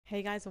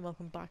Hey guys, and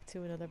welcome back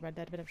to another Red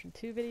Dead Redemption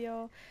 2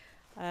 video.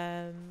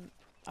 I'm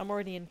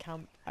already in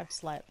camp, I've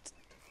slept,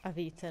 I've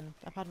eaten,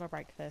 I've had my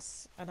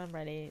breakfast, and I'm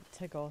ready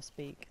to go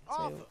speak to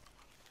Arthur.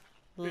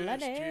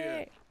 Lenny! Yes,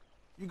 kid.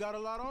 You got a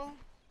lot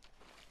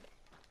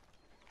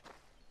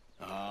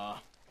on?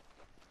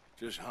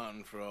 Just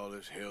hunting for all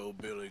this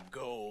hillbilly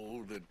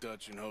gold that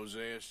Dutch and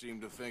Hosea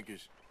seem to think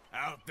is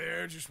out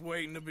there just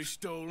waiting to be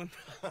stolen.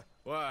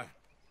 Why?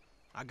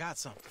 I got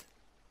something.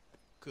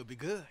 Could be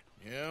good.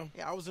 Yeah?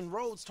 Yeah, I was in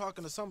Rhodes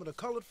talking to some of the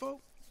colored folk.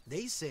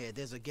 They said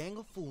there's a gang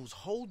of fools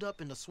holed up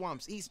in the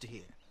swamps east of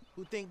here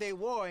who think their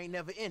war ain't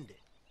never ended.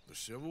 The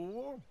Civil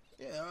War?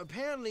 Yeah,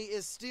 apparently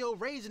it's still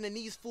raging in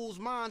these fools'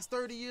 minds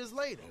 30 years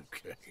later.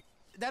 Okay.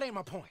 That ain't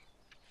my point.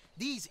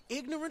 These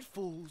ignorant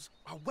fools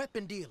are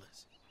weapon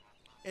dealers.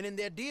 And in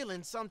their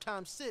dealing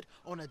sometimes sit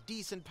on a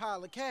decent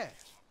pile of cash.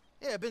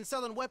 Yeah, been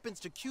selling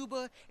weapons to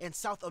Cuba and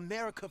South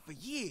America for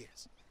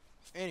years.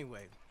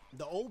 Anyway,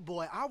 the old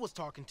boy I was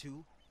talking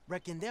to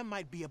reckoned there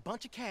might be a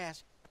bunch of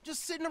cash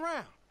just sitting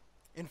around.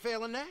 And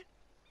failing that,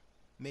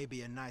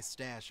 maybe a nice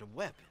stash of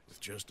weapons. With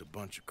just a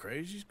bunch of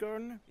crazies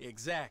guarding it?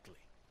 Exactly.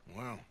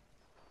 Well,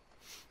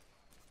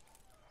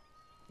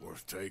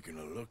 worth taking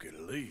a look at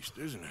least,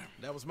 isn't it?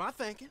 That was my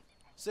thinking.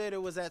 Said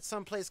it was at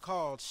some place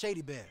called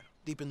Shady Bear,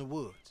 deep in the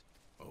woods.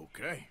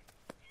 Okay.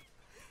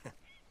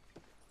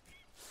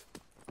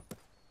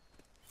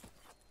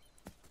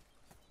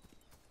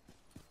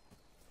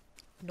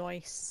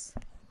 Nice.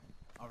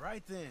 All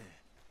right then,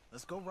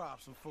 let's go rob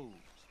some fools.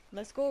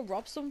 Let's go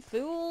rob some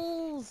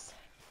fools!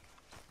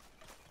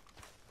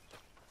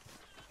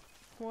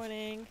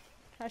 Morning.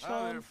 Hi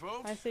Sean. there,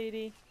 folks. Hi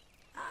Sadie.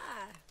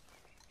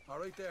 All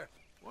right there.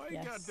 Why you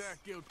got Yes.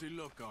 that guilty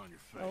look on your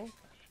face?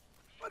 Oh.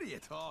 What are you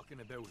talking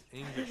about,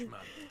 Englishman?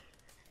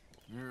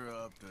 You're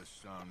up to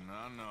something,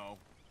 I know.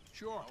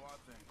 Sure. How are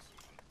things?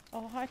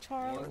 Oh, hi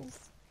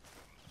Charles.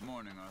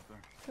 Morning, Arthur.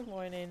 Good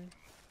morning.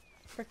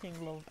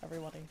 Freaking love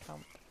everyone in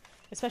camp.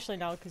 Especially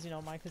now because, you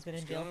know, Mike has been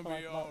in It's jail gonna for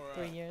like be about all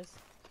 3 right. years.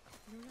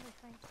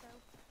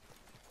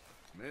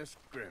 Miss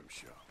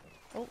Grimshaw.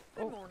 Oh,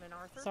 Good oh. morning,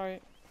 Arthur.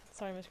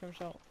 Sorry, Miss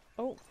Grimshaw.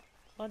 Oh,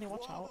 Lenny,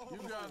 watch out.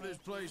 You got this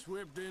place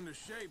whipped into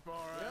shape, all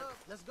right. Yep,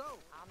 let's go.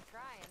 I'm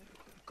trying.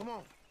 Come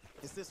on,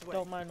 it's this way.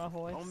 Don't mind my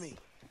horse. On me.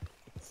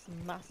 It's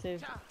a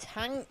massive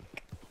tank.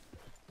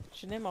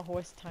 Should name my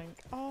horse Tank.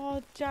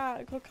 Oh,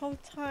 Jack, look how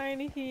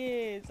tiny he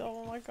is.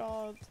 Oh my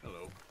god.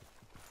 Hello.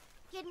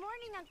 Good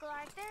morning, Uncle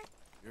Arthur.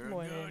 You're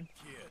Morning. a good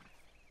kid.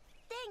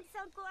 Thanks,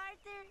 Uncle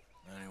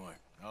Arthur. Anyway,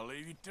 I'll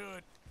leave you to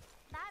it.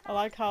 Bye I bye.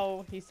 like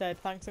how he said,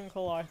 thanks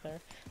Uncle Arthur,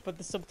 but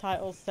the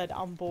subtitles said,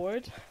 I'm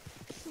bored.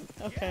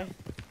 Okay.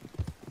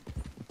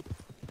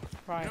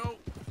 Right. You know,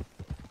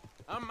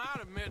 I might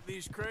have met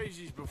these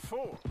crazies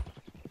before.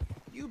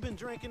 You been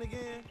drinking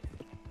again?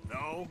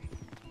 No.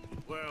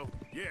 Well,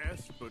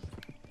 yes, but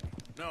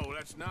no,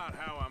 that's not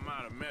how I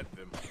might have met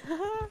them.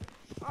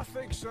 I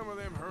think some of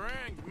them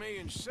harangued me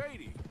and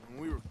Sadie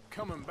when we were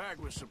coming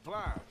back with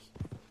supplies.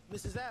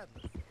 Mrs.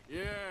 Adler.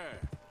 Yeah.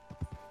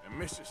 And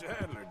Mrs.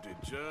 Adler did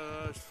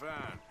just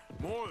fine.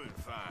 More than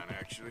fine,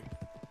 actually.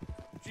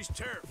 She's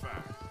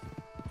terrifying.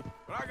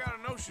 But I got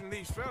a notion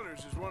these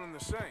fellers is one and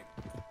the same.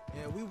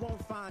 Yeah, we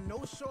won't find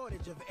no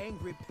shortage of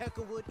angry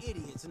Peckerwood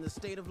idiots in the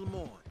state of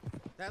Lemoyne.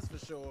 That's for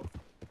sure.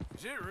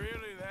 Is it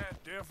really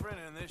that different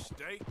in this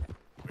state?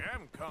 We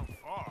haven't come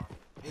far.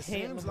 It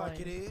Hate seems like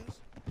Lemoyne. it is.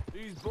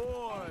 These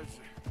boys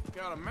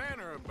got a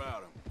manner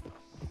about them,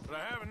 but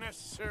I haven't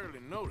necessarily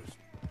noticed.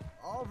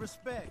 All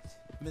respect,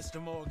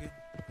 Mr. Morgan.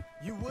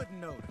 You wouldn't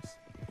notice.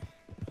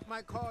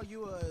 Might call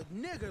you a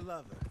nigger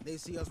lover. They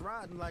see us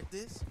riding like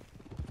this.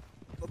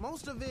 But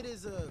most of it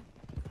is a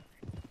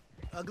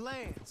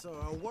glance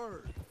or a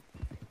word.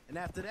 And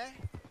after that,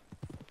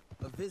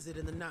 a visit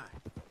in the night.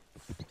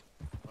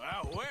 Well,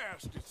 out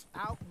west, it's...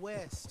 Out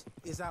west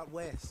is out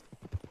west.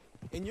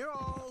 And you're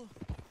all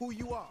who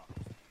you are.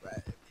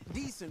 Right?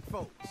 Decent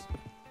folks.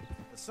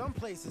 But some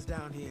places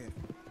down here,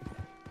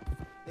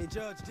 they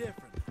judge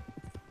differently.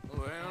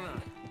 Well,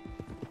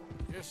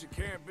 I guess it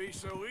can't be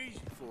so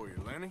easy for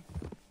you, Lenny.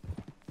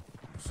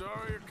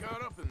 Sorry you're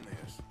caught up in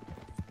this.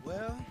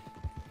 Well,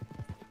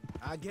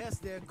 I guess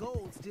their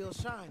gold's still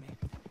shining,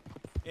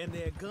 and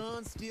their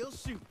guns still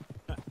shoot.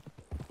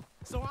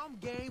 So I'm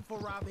game for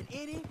robbing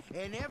any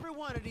and every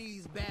one of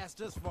these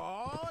bastards for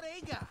all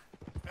they got.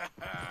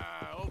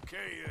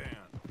 Okay,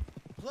 then.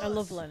 Plus, I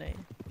love Lenny.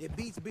 it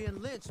beats being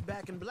lynched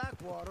back in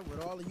Blackwater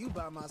with all of you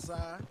by my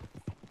side.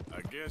 I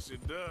guess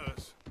it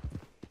does.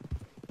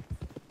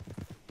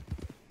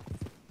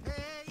 Hey,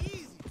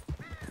 easy.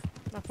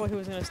 I thought he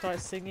was going to start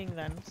singing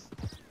then,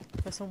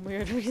 for some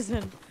weird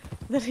reason.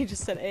 Then he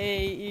just said,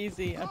 hey,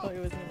 easy. I thought he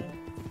was going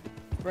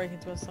to break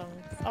into a song.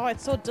 Oh,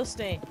 it's so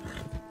dusty.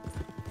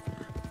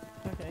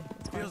 Okay,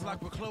 it's fine Feels now.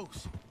 like we're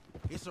close.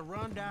 It's a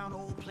rundown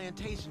old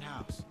plantation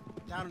house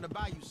down in the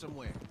bayou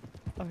somewhere.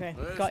 Okay,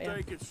 Let's got ya.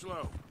 take it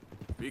slow.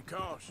 Be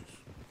cautious.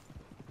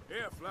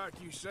 If, like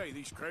you say,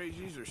 these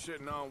crazies are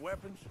sitting on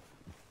weapons,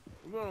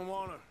 we're gonna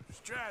want to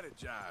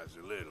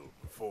strategize a little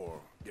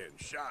before getting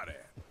shot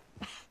at.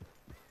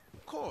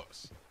 Of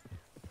course.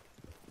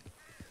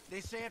 They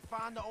said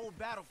find the old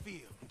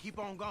battlefield and keep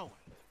on going.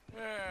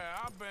 Yeah,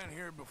 I've been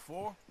here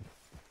before.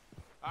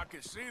 I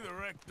could see the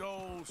wrecked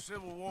old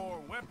Civil War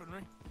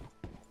weaponry.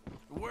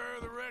 Where are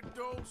the wrecked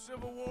old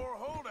Civil War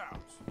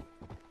holdouts?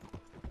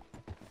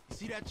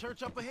 See that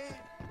church up ahead?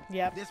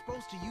 Yep. They're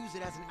supposed to use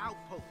it as an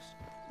outpost.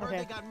 Heard Okay.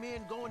 they got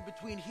men going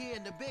between here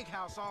and the big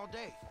house all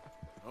day.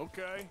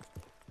 Okay.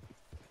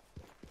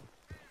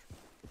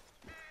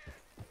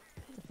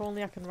 If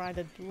only I can ride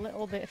a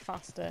little bit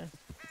faster.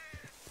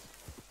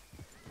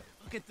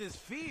 Look at this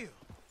field.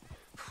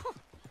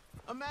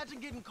 Imagine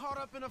getting caught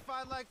up in a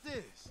fight like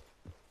this.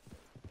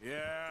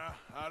 Yeah,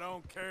 I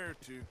don't care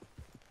to.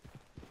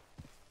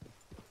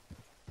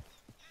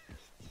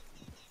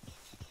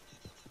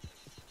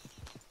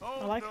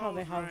 I like how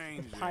they have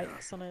the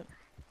pikes on it.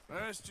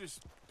 Let's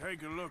just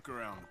take a look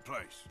around the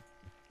place.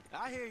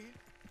 I hear you.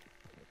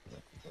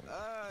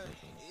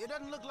 It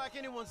doesn't look like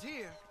anyone's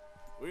here.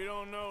 We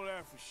don't know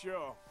that for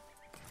sure.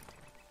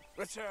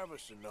 Let's have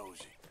us a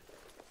nosy.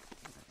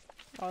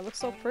 Oh, it looks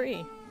so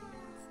pretty.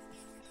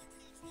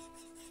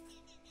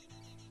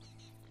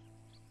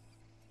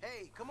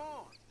 Hey, come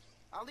on.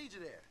 I'll lead you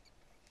there.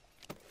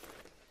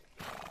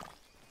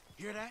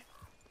 Hear that?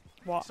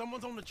 What?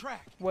 Someone's on the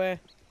track. Where?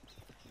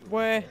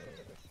 Where?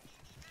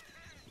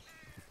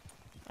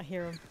 I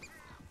hear him.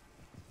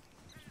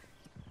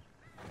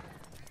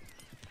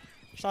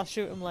 Shall I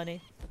shoot him,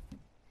 Lenny?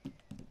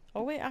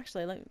 Oh wait,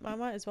 actually, like, I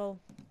might as well.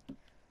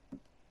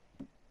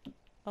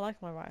 I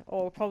like my rifle.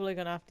 Oh, we're probably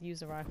gonna have to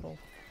use a rifle.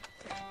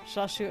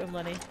 Shall I shoot him,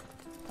 Lenny?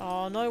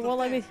 Oh no, it won't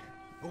let me.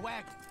 A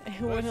wagon. It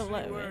Let's wouldn't see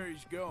let me. where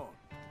he's going.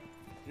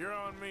 You're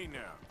on me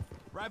now.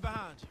 Right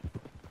behind you.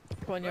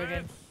 Come on, you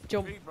again. Let's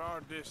Jump. keep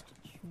our distance.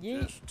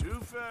 Yeet. Just two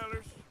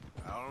fellers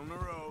out on the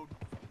road.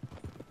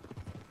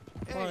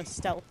 I'm on Hey, a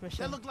stealth that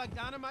mission. look like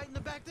dynamite in the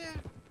back there?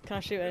 Can I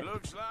shoot it? It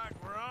looks like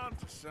we're on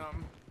to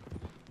something.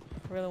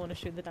 I really want to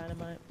shoot the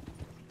dynamite.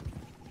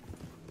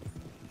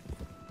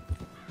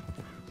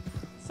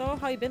 So,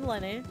 how you been,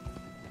 Lenny?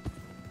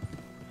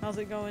 How's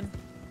it going?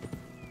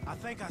 I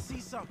think I see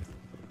something.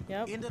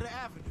 Yep. End of the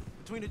avenue,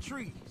 between the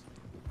trees.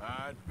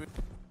 Might be.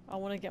 I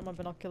want to get my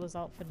binoculars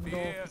out for no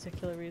Yeah.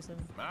 particular reason.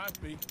 Might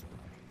be.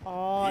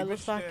 Oh, Keep it it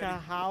looks like a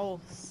steady.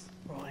 house.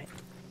 Right.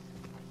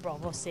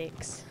 Bravo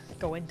 6.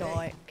 Going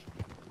dark.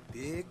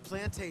 Big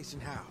plantation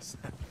house.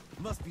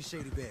 Must be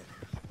Shady Bed.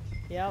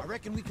 I Yep.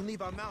 reckon we can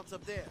leave our mounts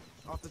up there,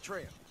 off the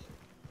trail.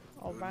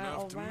 Alright,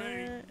 enough to me.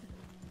 alright.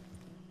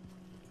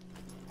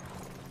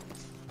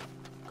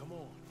 Come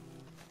on.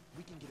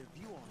 We can get a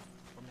view on them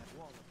from that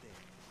wall up there.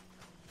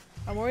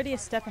 I'm already a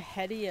step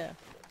ahead of you.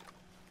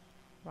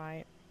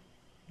 Right.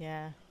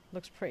 Yeah.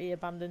 Looks pretty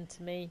abandoned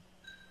to me.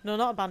 No,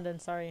 not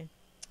abandoned, sorry.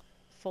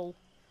 Full.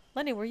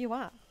 Lenny, where you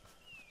at?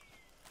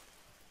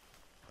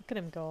 Look at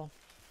him go.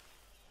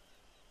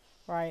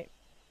 Right.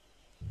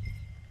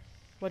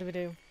 What do we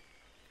do?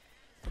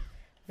 I'm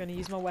gonna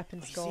use my weapon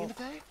You see scope.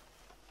 anything?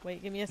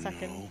 Wait, give me a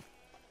second. No.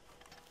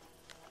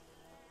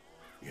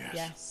 Yes.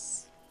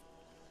 Yes.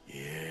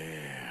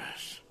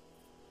 Yes.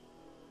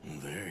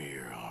 They're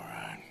here, all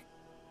right.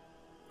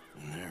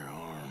 And they're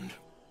armed.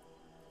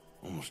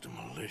 Almost a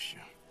militia.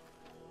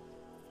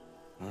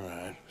 All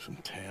right, some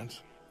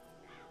tents.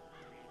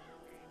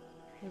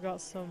 We've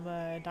got some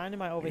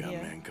dynamite over We got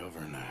here. men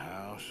covering the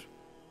house.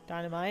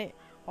 Dynamite.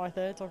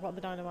 Arthur, talk about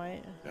the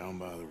dynamite. Down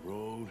by the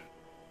road.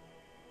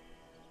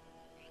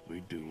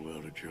 We'd do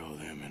well to draw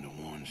them into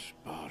one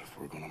spot if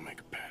we're gonna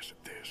make a pass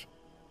at this.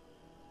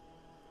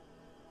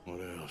 What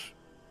else?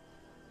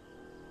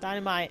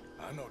 Dynamite.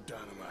 I know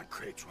dynamite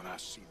crates when I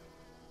see them.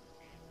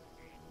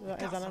 Is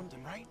Got that a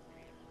something, right?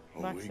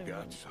 Oh, maximum? we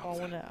got Oh,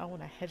 something. I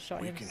wanna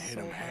headshot We him can hit so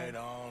them hard. head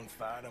on,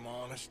 fight them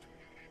honest.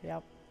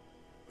 Yep.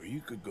 Or you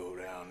could go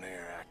down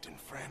there acting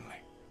friendly.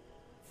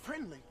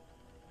 Friendly?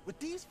 With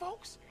these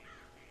folks?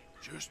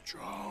 Just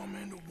draw them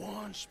into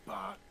one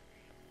spot,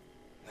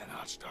 then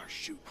I'll start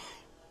shooting.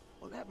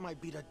 Well, that might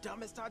be the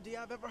dumbest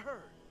idea I've ever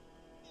heard.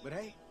 But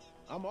hey,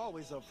 I'm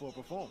always up for a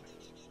performance.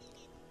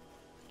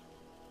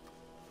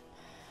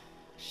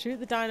 Shoot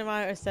the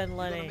dynamite or send You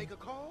gonna Lenny. make a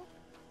call?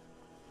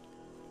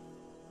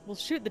 We'll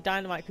shoot the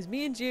dynamite because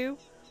me and you,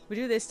 we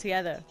do this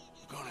together.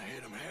 We're gonna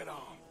hit them head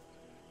on.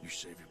 You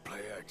save your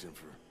play acting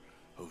for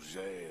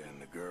Hosea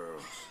and the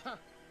girls.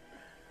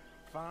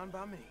 Fine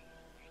by me.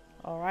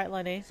 Alright,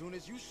 Lenny. As soon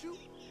as you shoot,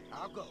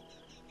 I'll go.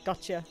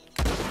 Gotcha.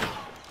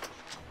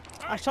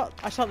 I shot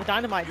the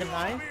dynamite, didn't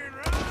I?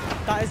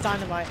 That is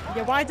dynamite.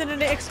 Yeah, why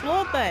didn't it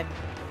explode then?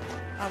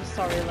 I'm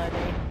sorry,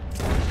 Lenny.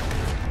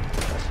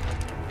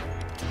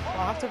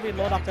 I'll have to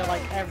reload after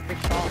like every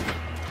shot.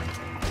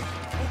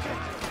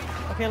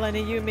 Okay,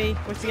 Lenny, you and me,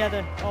 we're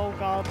together. Oh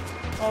god.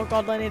 Oh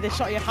god, Lenny, they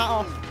shot your hat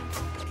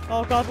off.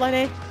 Oh god,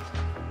 Lenny.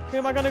 Who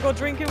am I gonna go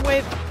drinking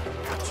with?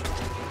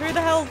 Who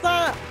the hell's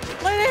that?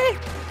 Lenny!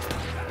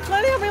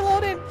 Lenny, I'm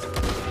reloading!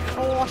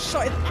 Oh, I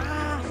shot his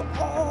ass!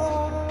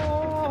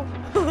 Oh!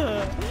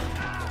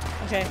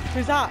 Okay,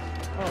 who's that?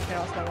 Oh, okay,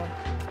 that's my one.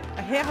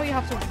 I hate how you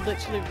have to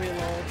literally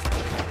reload.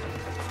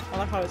 I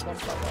like how it's one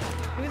shot though.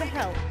 Who the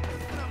hell?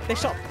 They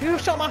shot. Who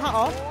shot my hat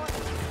off?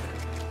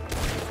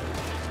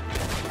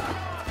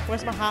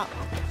 Where's my hat?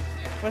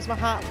 Where's my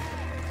hat?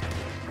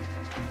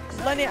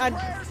 Lenny,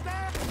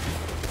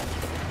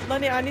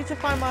 I need to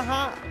find my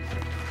hat.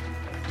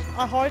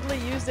 I hardly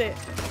use it.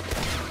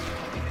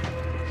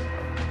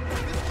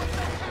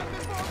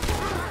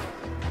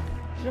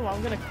 You know what?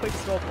 I'm gonna quick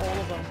scope all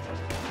of them.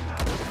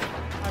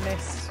 I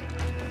missed.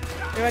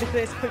 You ready for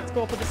this quick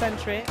scope of the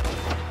sentry?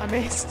 I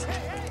missed.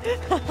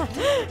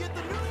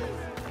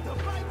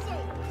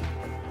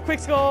 Quick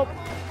scope.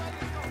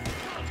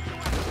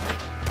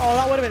 Oh,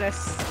 that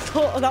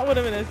would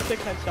have been a sick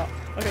headshot.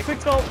 Okay, quick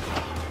scope.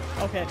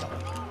 Okay,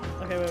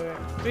 okay, wait.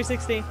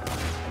 360.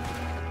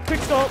 Quick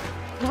scope.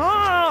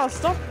 Ah,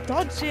 stop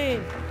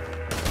dodging.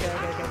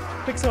 Okay.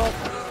 Quick scope.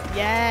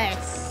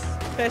 Yes.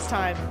 First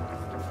time.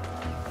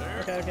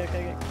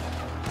 Okay.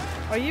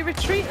 Are you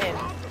retreating?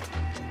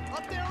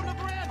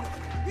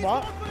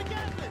 What?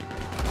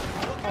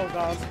 Oh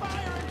god.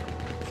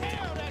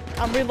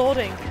 I'm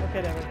reloading.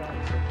 Okay, there we go.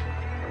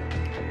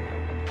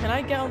 Can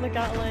I get on the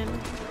Gatling?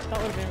 That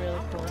would have been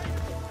really cool.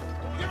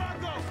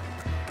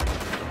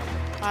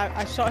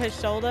 I shot his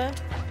shoulder.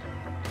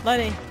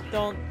 Lenny,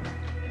 don't.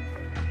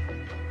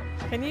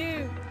 Can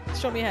you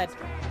show me your head?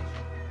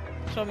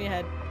 Show me your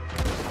head.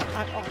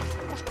 Oh,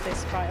 fuck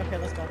this. Right, okay,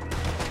 let's go.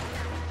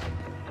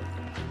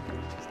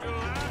 Still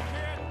alive,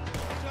 kid?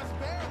 Just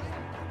barely.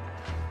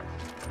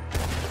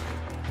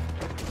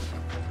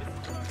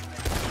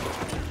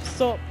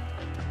 Stop.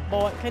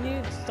 Boy, can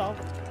you stop?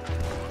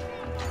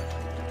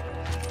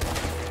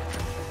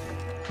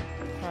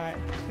 Alright,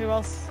 who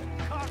else?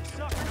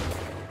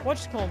 What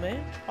just call me?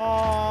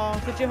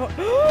 Oh, did you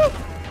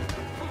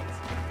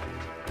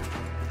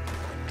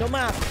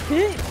dumbass.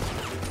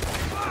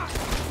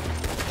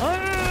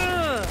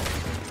 Ah!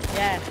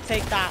 Yeah,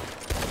 take that.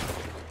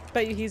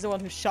 Bet you he's the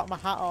one who shot my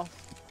hat off.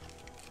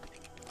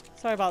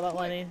 Sorry about that,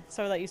 Lenny.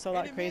 Sorry that you saw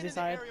that crazy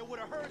side.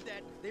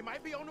 They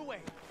might be on the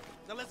way.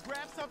 Now let's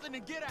grab something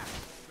and get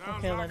out.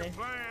 Okay, Lenny.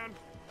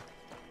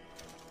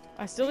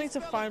 I still need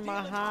to find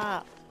my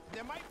hat.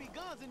 There might be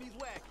guns in these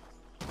wagons.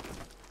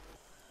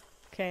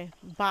 Okay,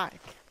 back.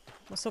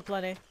 What's up,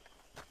 Lenny?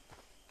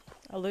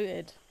 I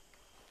looted.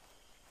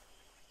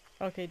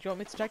 Okay, do you want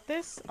me to check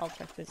this? I'll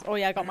check this. Oh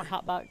yeah, I got my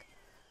hat back.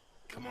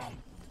 Come on.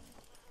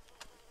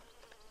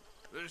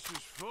 This is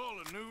full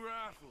of new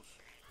rifles.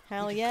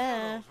 Hell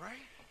yeah. Those,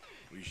 right?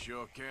 We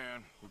sure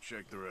can. We'll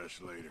check the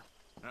rest later.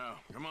 Now,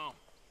 come on.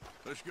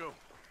 Let's go.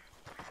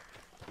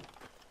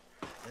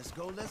 Let's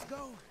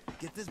go.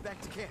 Get this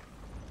back to camp.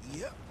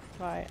 Yep.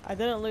 Right, I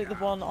didn't loot the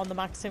one on the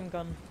Maxim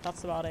gun.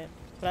 That's about it.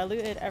 But I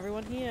looted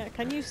everyone here.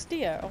 Can you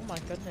steer? Oh my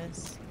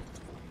goodness.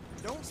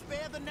 Don't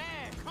spare the nag.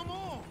 Come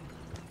on.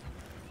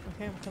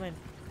 Okay, I'm coming.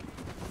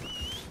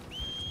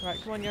 Right,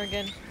 come on,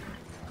 Jurgen.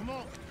 Come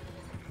on.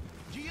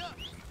 G up.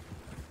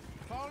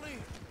 Fall in.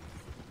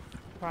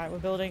 Right, we're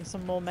building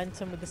some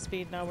momentum with the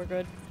speed now. We're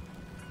good.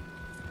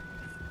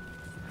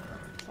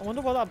 I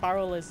wonder what that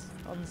barrel is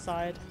on the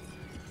side.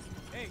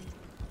 Hey,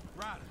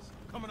 riders,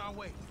 coming our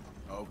way.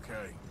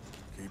 Okay.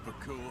 Keep a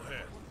cool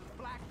head.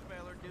 Black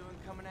feller doing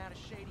coming out of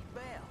Shady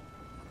Bell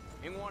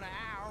in one of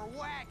our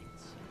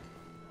wagons.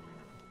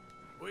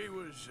 We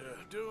was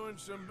doing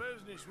some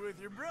business with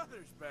your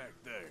brothers back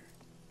there.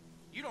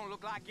 You don't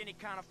look like any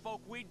kind of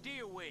folk we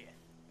deal with.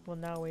 Well,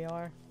 now we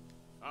are.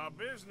 Our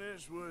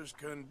business was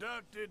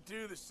conducted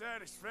to the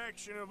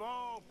satisfaction of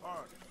all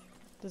parties.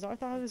 Does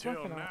Arthur have his Till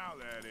weapon out? now,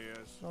 that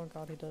is. Oh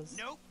god, he does.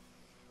 Nope.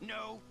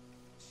 No.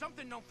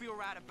 Something don't feel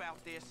right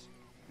about this.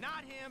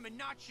 Not him and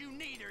not you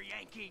neither,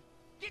 Yankee.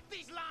 Get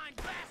these lying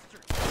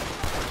bastards!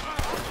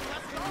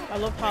 I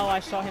love how I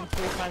shot him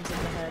 3 times in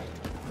the head.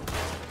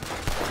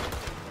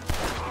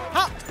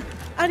 How?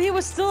 And he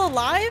was still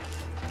alive?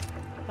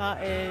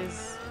 That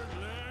is...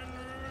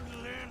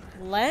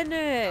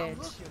 Leonard! I'm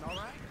looking, all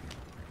right?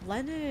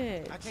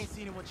 Leonard! I can't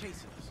see anyone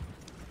chasing us.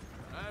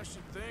 I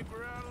should think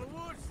we're out of the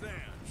woods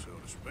then, so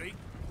to speak.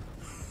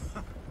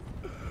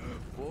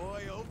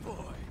 Boy, oh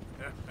boy.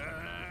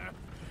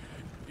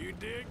 You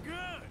did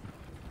good.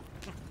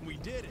 We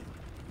did it.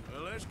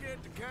 Well, let's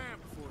get to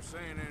camp before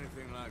saying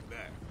anything like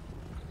that.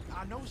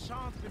 I know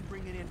Sean's been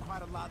bringing in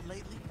quite a lot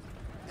lately,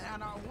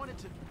 and I wanted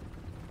to...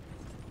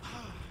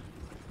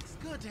 It's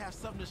good to have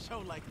something to show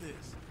like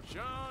this.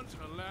 Sean's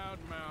a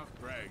loudmouth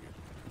braggart.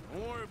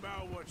 Don't worry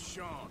about what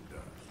Sean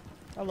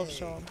does. I love Hey,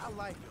 Sean. I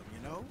like him,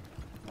 you know?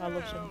 I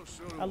love Well, him.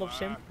 so do I love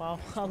him. Wow,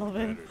 I love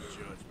him. Better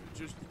judgment.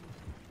 Just,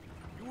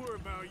 you worry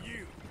about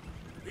you.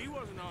 He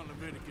wasn't on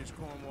Leviticus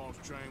Cornwall's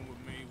train with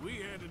me.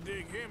 We had to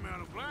dig him out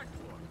of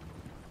Blackwater.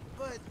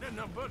 But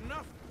But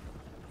nothing.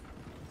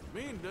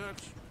 Me and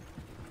Dutch,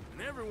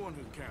 and everyone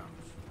who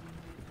counts,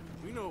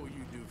 we know what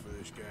you do for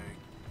this gang.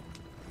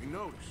 We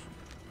notice.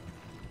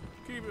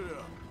 Keep it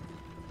up.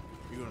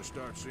 You're gonna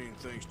start seeing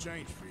things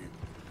change for you.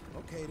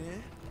 okay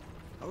then.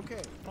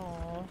 Okay.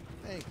 Aww.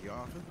 Thank you,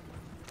 Arthur.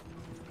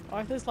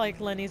 Arthur's like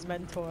Lenny's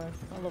mentor.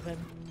 I love him.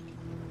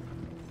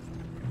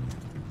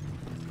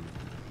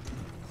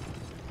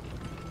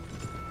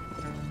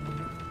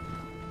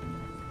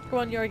 Go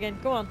on, Jurgen.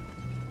 Go on.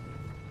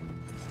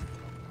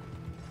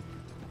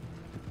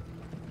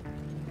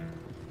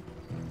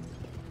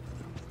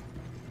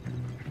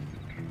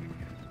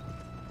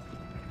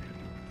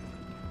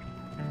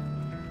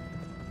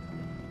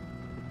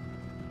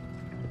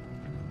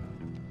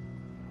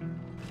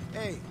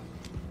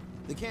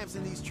 The camp's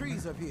in these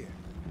trees up here.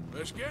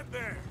 Let's get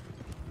there.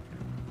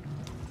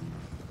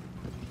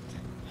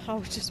 I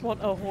would just want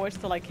a horse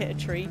to like hit a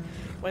tree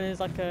when there's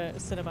like a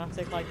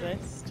cinematic like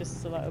this,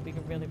 just so that would be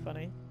really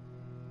funny.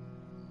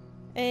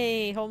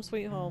 Hey, home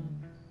sweet home.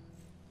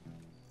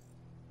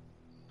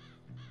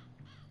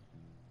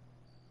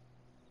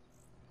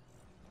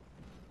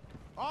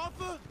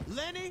 Arthur,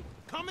 Lenny,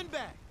 coming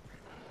back.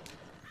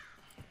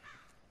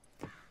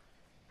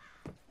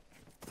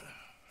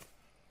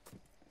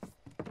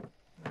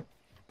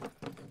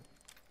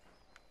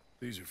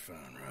 These are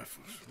fine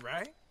rifles.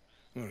 Right?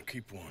 I'm gonna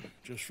keep one,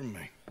 just for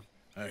me.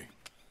 Hey,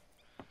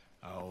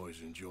 I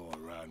always enjoy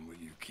riding with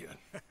you, kid.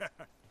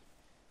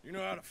 You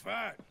know how to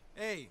fight.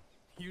 Hey,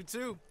 you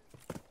too.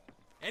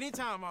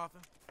 Anytime, Arthur.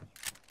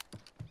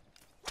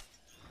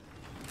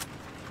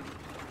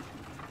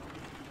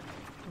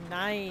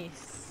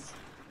 Nice.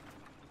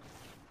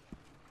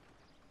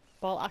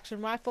 Ball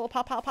action rifle.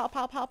 Pow pow pow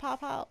pow pow pow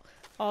pow.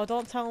 Oh,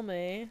 don't tell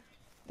me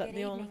that Good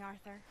the only. evening,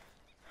 Arthur.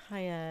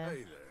 Hiya.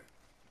 Hey there.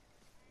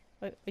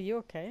 Are you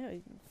okay? Are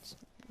you...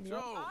 So,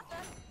 Arthur?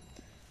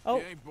 Oh.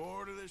 you ain't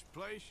bored of this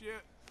place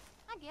yet?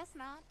 I guess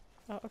not.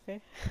 Oh, okay.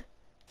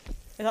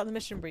 Is that the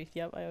mission brief?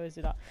 Yep, I always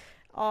do that.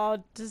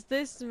 Oh, does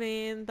this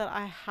mean that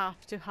I have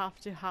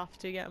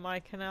to get my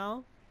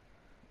canal?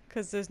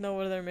 Because there's no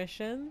other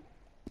mission?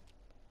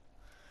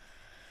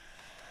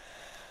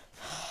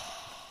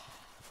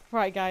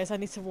 Right, guys, I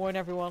need to warn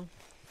everyone.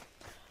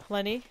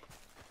 Lenny,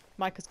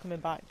 Micah's coming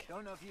back.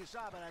 Don't know if you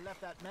saw, but I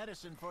left that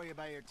medicine for you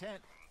by your tent.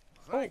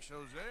 Thanks,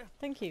 Jose.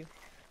 Thank you.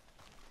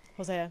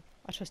 Hosea,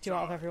 I trust you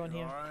out of everyone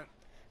here. All right.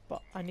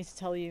 But I need to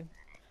tell you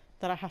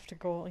that I have to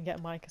go and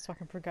get Micah so I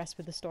can progress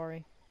with the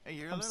story. Hey,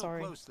 you're a I'm little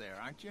sorry. close there,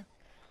 aren't you?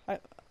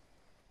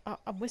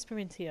 I'm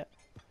whispering to you.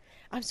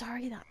 I'm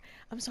sorry that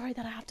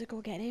I have to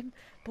go get him,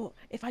 but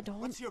if I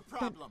don't, What's your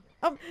problem?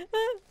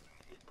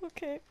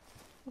 okay.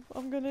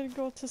 I'm gonna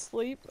go to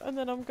sleep and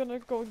then I'm gonna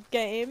go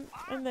get him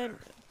and then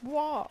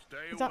what?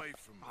 Stay Is that, away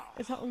from me.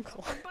 is that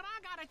Uncle? But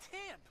I got a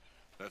tip.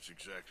 That's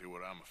exactly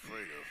what I'm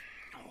afraid of.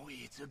 Oh,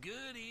 it's a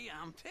goodie,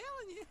 I'm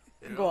telling you.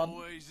 It Go on.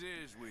 always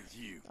is with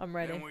you. I'm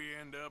ready. Then we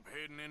end up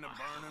heading in a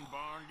burning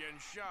barn getting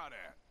shot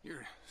at.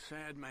 You're a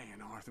sad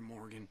man, Arthur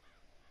Morgan.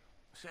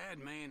 Sad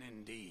man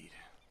indeed.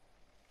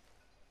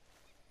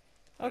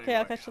 Okay,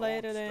 I'll Anyway, catch you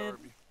later I won't then.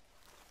 disturb you.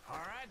 All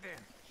right, then.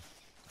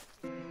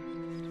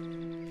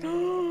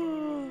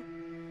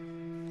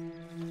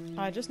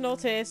 I just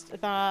noticed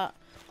that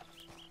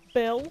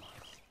Bill.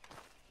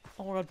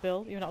 Oh my god,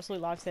 Bill, you're an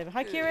absolute lifesaver.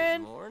 Hi,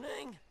 Kieran.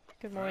 Morning.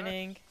 Good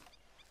morning.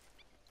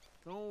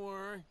 Don't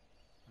worry.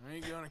 I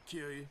ain't gonna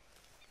kill you.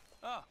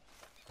 Oh,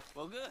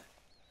 well, good.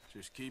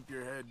 Just keep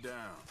your head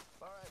down.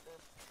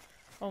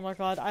 Oh my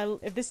god,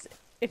 if this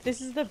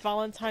is the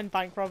Valentine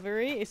bank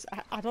robbery, it's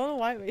I don't know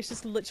why, but it's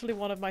just literally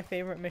one of my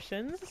favorite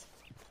missions.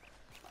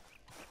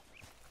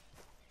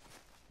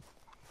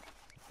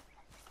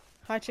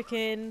 Hi,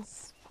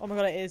 chickens. Oh my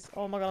god, it is.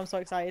 Oh my god, I'm so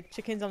excited.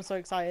 Chickens, I'm so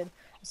excited.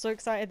 I'm so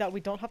excited that we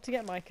don't have to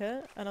get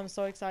Micah, and I'm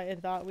so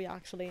excited that we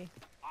actually...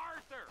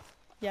 Arthur,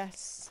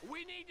 Yes. we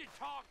need to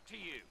talk to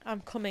you. I'm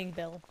coming,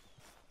 Bill.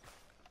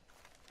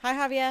 Hi,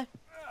 Javier.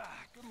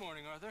 Good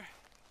morning, Arthur.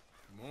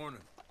 Morning.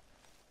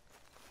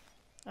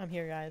 I'm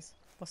here, guys.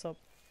 What's up?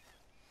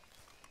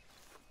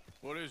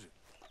 What is it?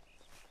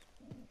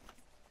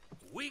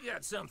 We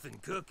got something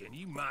cooking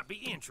you might be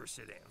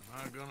interested in.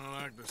 Am I gonna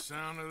like the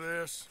sound of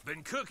this?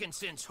 Been cooking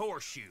since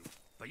Horseshoe,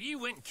 but you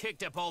went and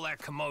kicked up all that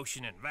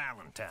commotion in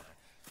Valentine.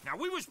 Now,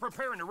 we was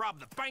preparing to rob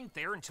the bank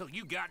there until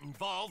you got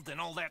involved in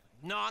all that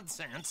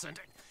nonsense, and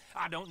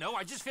I don't know,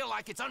 I just feel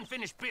like it's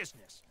unfinished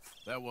business.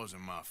 That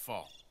wasn't my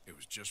fault. It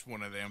was just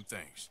one of them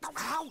things.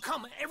 How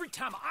come every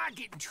time I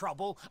get in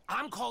trouble,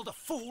 I'm called a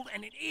fool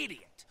and an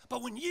idiot?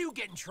 But when you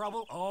get in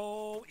trouble,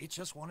 oh, it's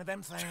just one of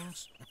them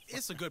things.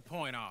 It's a good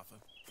point, Arthur.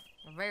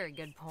 A very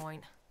good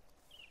point.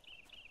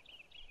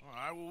 All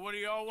right, well, what do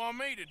y'all want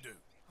me to do?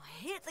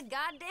 Hit the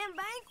goddamn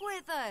bank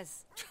with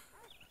us.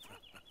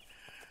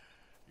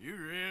 You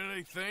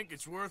really think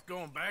it's worth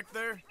going back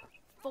there?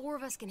 4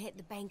 of us can hit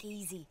the bank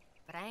easy,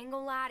 but I ain't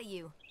gonna lie to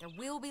you. There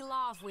will be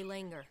law if we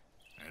linger.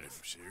 And if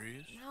we're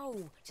serious?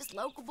 No, just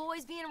local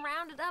boys being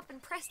rounded up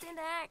and pressed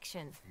into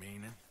action.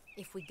 Meaning?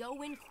 If we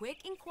go in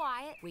quick and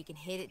quiet, we can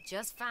hit it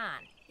just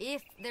fine.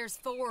 If there's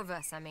 4 of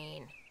us, I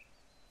mean.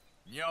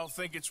 Y'all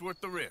think it's worth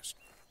the risk?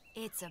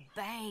 It's a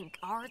bank,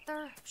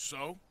 Arthur.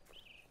 So?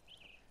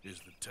 Is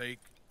the take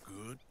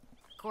good?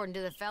 According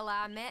to the fella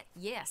I met,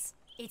 yes.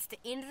 It's the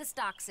end of the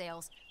stock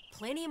sales.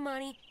 Plenty of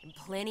money and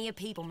plenty of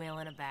people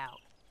milling about.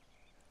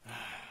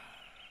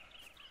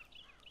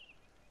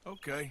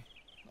 Okay,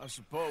 I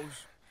suppose.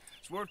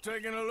 It's worth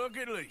taking a look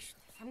at least.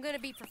 If I'm gonna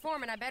be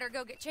performing, I better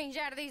go get changed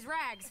out of these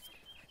rags.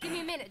 Give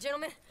me a minute,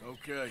 gentlemen.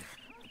 Okay.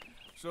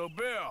 So,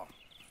 Bill,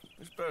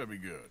 this better be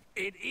good.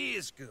 It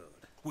is good.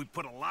 We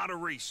put a lot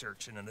of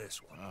research into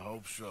this one. I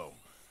hope so.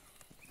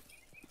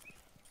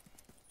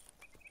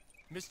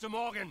 Mr.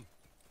 Morgan,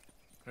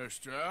 Herr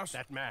Strauss?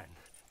 that man,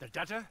 the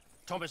debtor,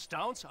 Thomas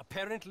Downs,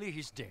 apparently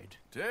he's dead.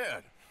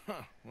 Dead?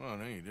 Huh. Well,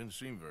 he didn't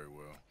seem very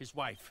well. His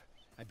wife,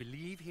 I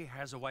believe he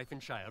has a wife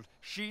and child.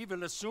 She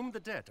will assume the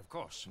debt, of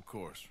course. Of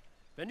course.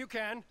 When you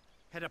can,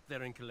 head up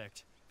there and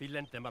collect. We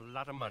lent them a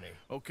lot of money.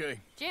 Okay.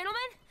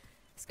 Gentlemen,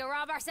 let's go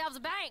rob ourselves a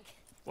bank.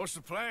 What's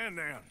the plan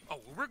then? Oh,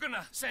 we're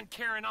gonna send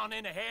Karen on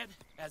in ahead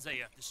as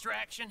a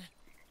distraction.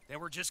 Then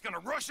we're just gonna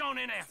rush on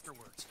in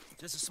afterwards.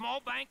 Just a small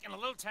bank in a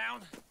little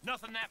town.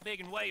 Nothing that big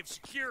in way of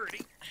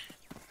security.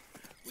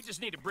 We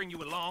just need to bring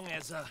you along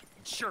as a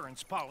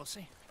insurance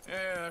policy.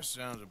 Yeah, that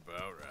sounds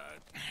about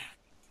right.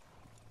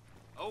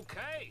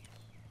 Okay,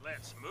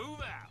 let's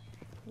move out.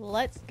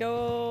 Let's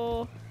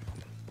go.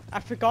 I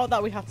forgot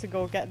that we had to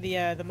go get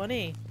the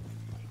money.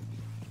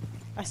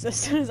 As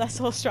soon as I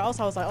saw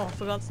Strauss, I was like, oh,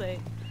 for God's sake.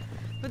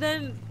 But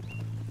then,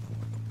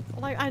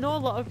 like, I know a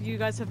lot of you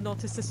guys have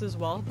noticed this as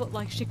well, but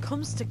like, she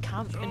comes to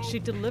camp and she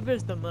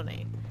delivers the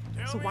money.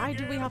 So why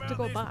do we have to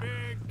go back?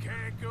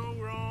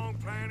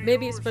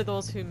 Maybe it's for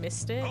those who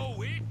missed it,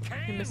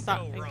 who missed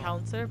that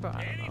encounter, but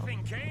I don't know.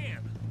 Anything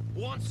can,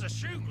 once the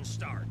shooting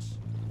starts.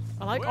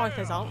 I like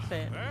Arthur's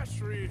outfit. That's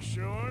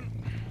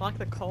reassuring. I like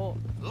the coat.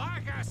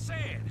 Like I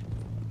said,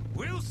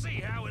 we'll see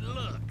how it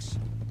looks.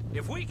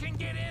 If we can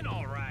get in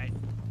all right,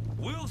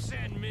 we'll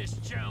send Miss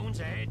Jones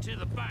ahead to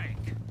the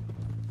bank.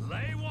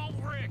 They won't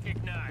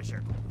recognize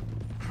her.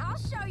 I'll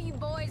show you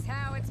boys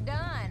how it's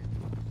done.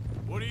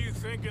 What are you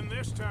thinking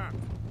this time?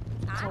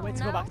 Can't wait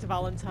to go back to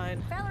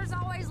Valentine. Fellers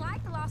always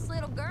like the lost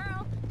little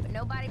girl, but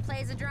nobody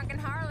plays a drunken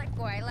harlot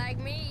quite like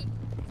me.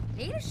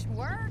 It should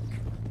work.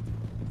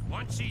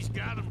 Once she's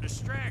got them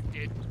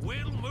distracted,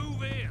 we'll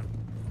move in.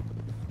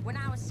 When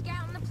I was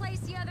scouting the place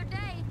the other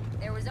day,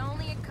 there was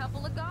only a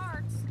couple of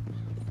guards.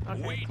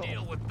 Okay, We cool.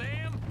 deal with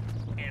them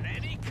and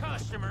any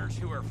customers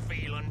who are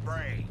feeling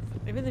brave.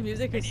 Even the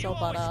music is And so you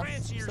always badass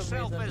fancy for some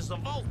yourself reason. as the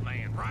Vault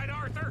Man, right,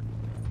 Arthur?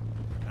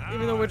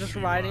 Even though we're Ah, just she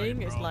riding,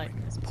 right, it's Robbie. like,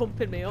 it's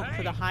pumping me up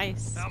for the Hey,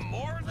 heist. I'm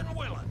more than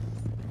willing.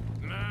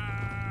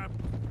 Nah,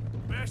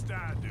 best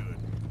I do it.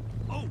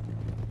 Oh,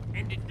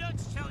 and did Dutch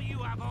tell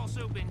you I've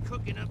also been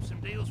cooking up some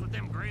deals with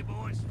them Gray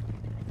Boys?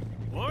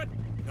 What?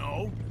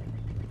 No.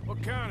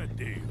 What kind of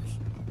deals?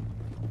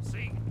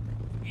 See,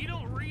 you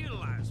don't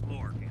realize,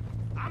 Morgan.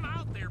 I'm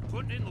out there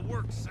putting in the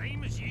work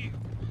same as you.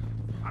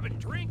 I've been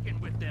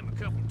drinking with them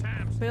a couple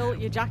times. Bill, now.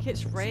 your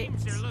jacket's ripped.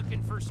 Seems they're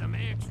looking for some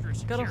extra Got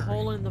security. a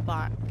hole in the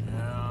back.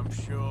 Yeah, I'm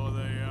sure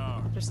they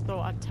are. Just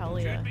thought I'd tell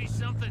you. Could be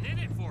something in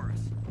it for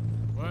us.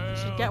 Well,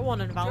 Should get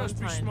one on just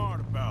be Valentine smart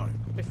about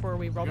it. before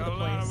we rob Got the a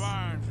lot of place.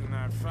 irons in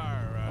that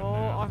fire right Oh,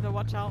 now. Arthur,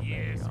 watch out. There you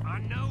Yes, go. I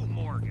know,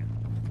 Morgan.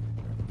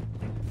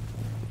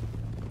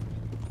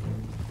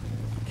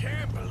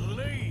 Can't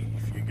believe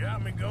you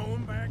got me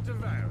going back to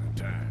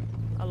Valentine.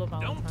 I love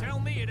Valentine. Don't tell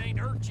me it ain't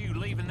hurt you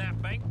leaving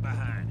that bank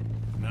behind.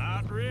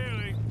 Not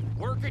really.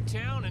 Work a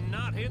town and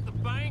not hit the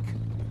bank?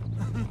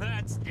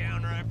 That's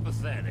downright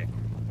pathetic.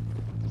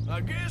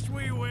 I guess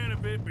we went a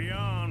bit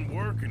beyond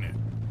working it.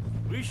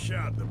 We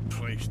shot the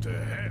place to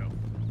hell.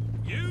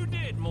 You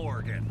did,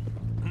 Morgan.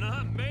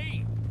 Not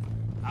me.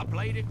 I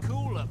played it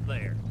cool up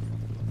there.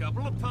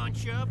 Couple of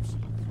punch-ups,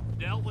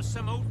 dealt with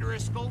some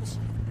O'Driscolls.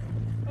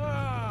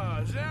 Ah,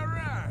 is that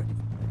right?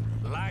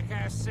 Like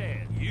I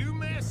said, you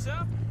mess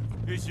up,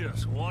 it's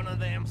just one of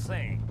them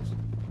things.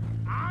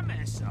 I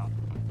mess up,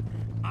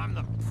 I'm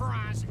the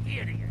prize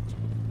idiot.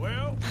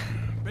 Well,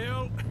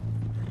 Bill,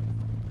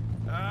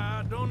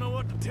 I don't know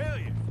what to tell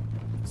you.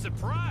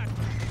 Surprise!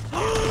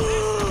 This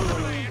is the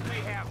land we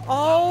have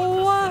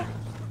Oh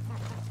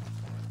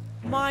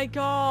my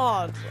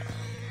god.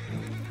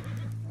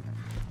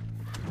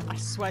 I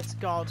swear to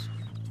God.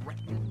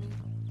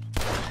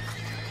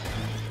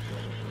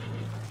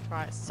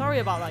 Right, sorry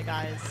about that,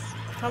 guys.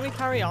 Can we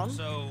carry on?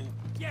 So,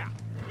 yeah.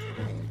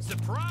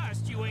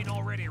 Surprised you ain't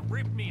already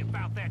ripped me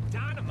about that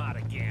dynamite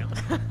again.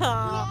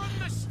 One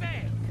mistake.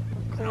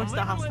 Of course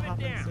that has to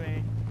happen down. to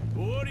me.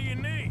 Well, what do you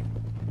need?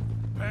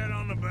 Pat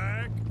on the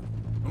back?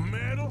 A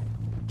medal?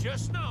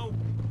 Just know,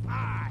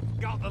 I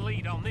got the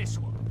lead on this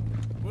one.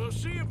 We'll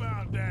see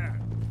about that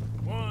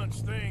once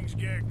things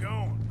get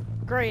going.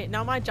 Great,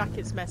 now my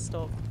jacket's messed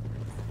up.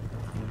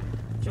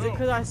 Is it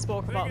because I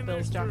spoke about thinking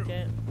Bill's this through.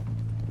 jacket?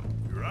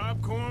 We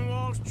rob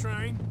Cornwall's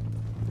train.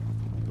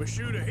 We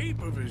shoot a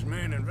heap of his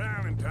men in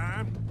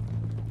Valentine.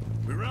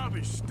 We rob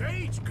his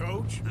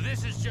stagecoach.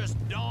 This is just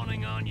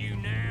dawning on you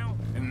now.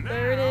 And now,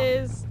 There it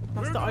is.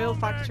 That's we're the oil going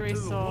back factory, to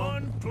the so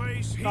one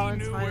place he knew where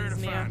to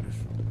Valentine's near. find us.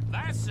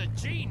 That's the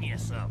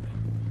genius of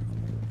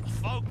it.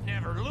 Folk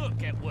never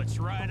look at what's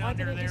right Why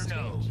did under it their just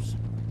change? nose.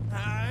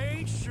 I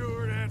ain't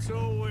sure that's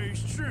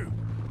always true.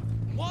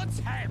 What's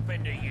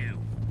happened to you?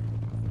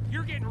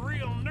 You're getting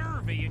real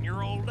nervy in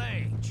your old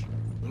age.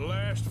 The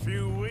last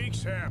few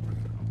weeks happened.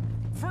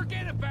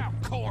 Forget about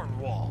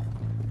Cornwall.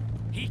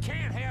 He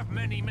can't have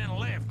many men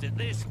left at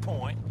this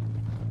point.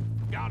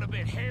 Got a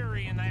bit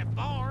hairy in that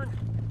barn,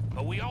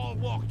 but we all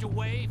walked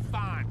away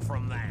fine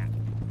from that.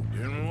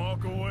 Didn't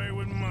walk away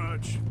with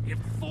much. If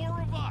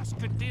 4 of us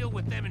could deal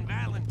with them in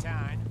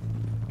Valentine,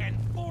 and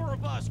 4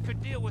 of us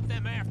could deal with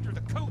them after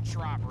the coach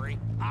robbery,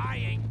 I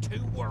ain't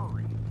too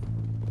worried.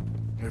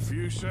 If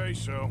you say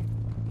so.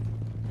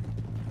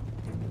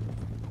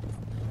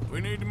 We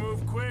need to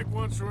move quick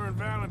once we're in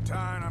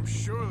Valentine. I'm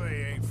sure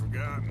they ain't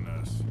forgotten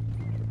us.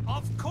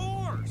 Of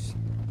course!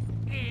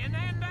 In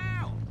and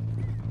out!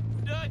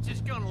 Dutch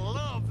is gonna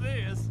love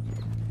this.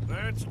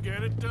 Let's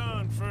get it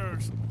done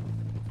first.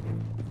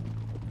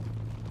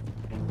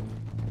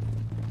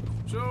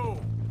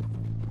 So,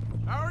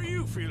 how are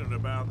you feeling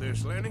about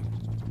this, Lenny?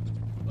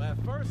 Well,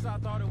 at first I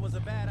thought it was a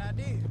bad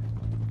idea.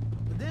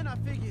 But then I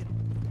figured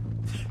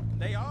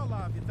they all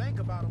are if you think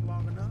about them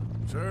long enough.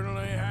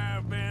 Certainly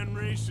have been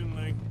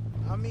recently.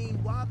 I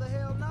mean, why the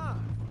hell not?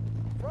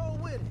 Roll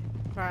with it.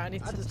 Right, I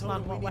need to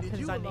plan what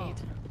weapons I need.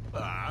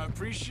 I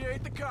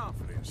appreciate the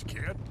confidence,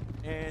 kid.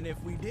 And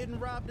if we didn't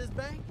rob this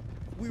bank,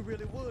 we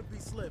really would be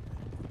slipping.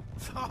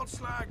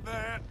 Thoughts like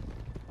that,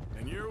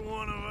 and you're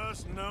one of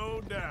us,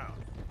 no doubt.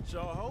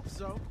 Sure hope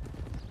so.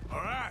 All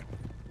right.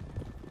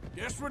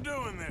 Guess we're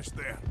doing this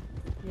then.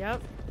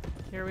 Yep.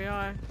 Here we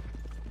are.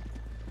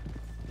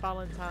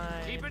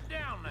 Valentine. Keep it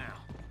down now.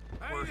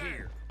 We're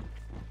here.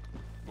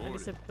 I need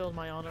to build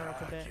my honor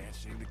up a bit. I can't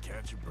seem to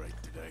catch a break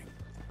today.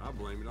 I'll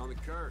blame it on the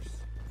curse.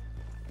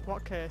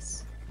 What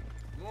curse?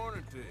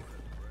 Morning to you.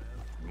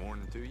 Good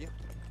morning to you.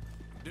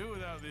 Do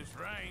without this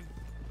rain.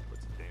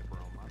 Puts a damper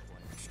on my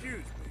plan. Excuse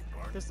me,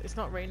 partner. It's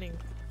not raining.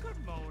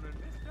 Good morning,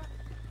 mister.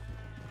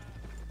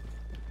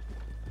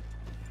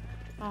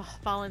 Oh,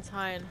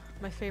 Valentine,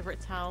 my favorite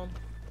town.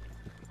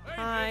 Hey,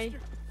 Hi.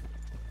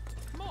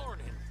 mister.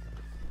 Morning.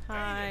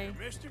 Hi. Hey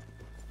there, mister.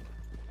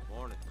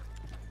 Morning.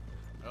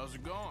 How's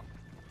it going?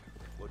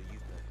 What do you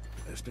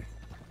think? Mister.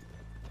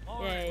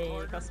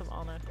 Yay, got some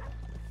honor.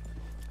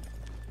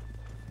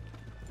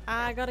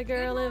 I got a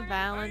girl in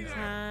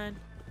Valentine.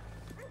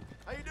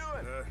 How you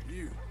doing?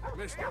 You,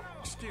 mister,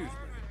 excuse me.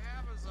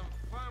 Having some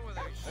fun with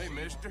that Hey, shit.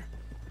 mister.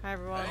 Hi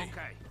everyone.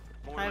 Okay.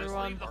 Hi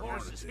everyone. Leave the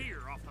horses here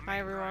off the main Hi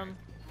everyone.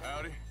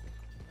 Howdy.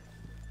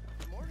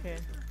 Okay.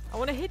 I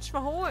want to hitch my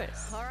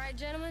horse. All right,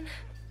 gentlemen.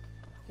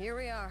 Here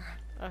we are.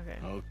 Okay.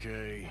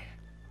 Okay.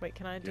 Wait,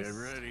 can I Get just...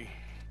 ready.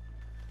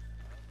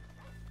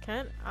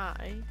 Can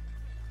I...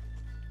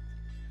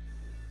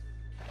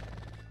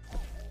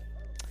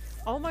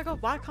 Oh my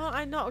god, why can't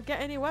I not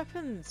get any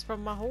weapons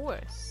from my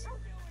horse?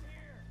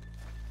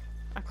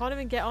 I can't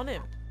even get on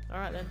him.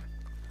 Alright then.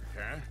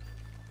 Okay.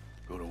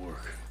 Go to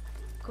work.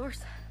 Of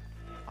course.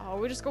 Oh,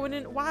 we're just going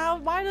in. Wow,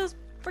 why does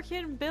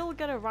freaking Bill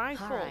get a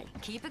rifle? All right,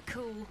 keep it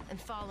cool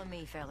and follow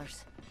me,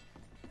 fellers.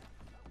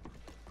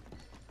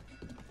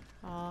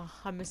 Oh,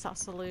 I miss that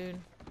saloon.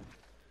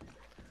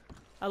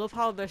 I love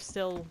how they're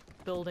still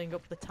building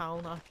up the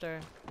town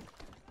after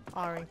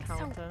our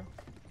encounter.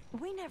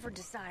 We never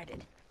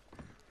decided.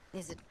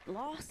 Is it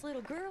lost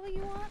little girl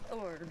you want,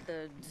 or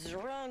the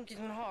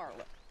drunken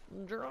harlot?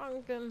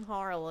 Drunken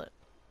harlot.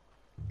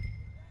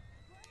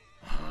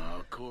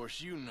 Of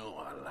course, you know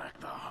I like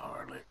the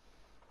harlot.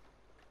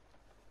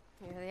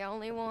 You're the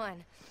only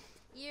one.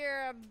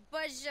 You're a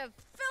bunch of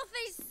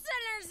filthy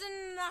sinners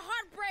and the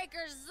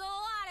heartbreakers, the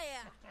lot of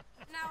you.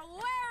 Now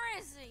where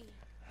is he?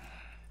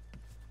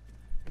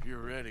 If you're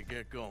ready,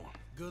 get going.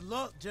 Good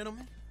luck,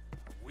 gentlemen.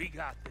 We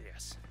got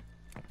this.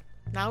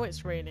 Now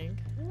it's raining.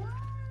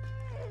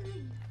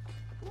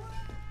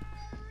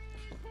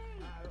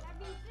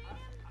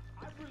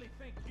 I really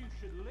think you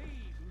should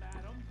leave,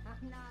 madam.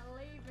 I'm not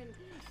leaving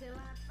till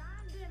I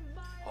find them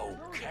boys.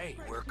 Okay,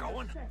 we're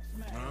going.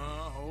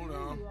 Hold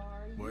on.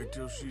 Wait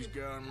till she's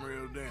got him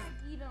reeled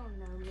in. You don't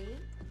know me.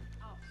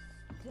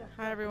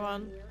 Hi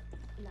everyone.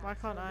 Why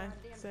can't I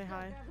say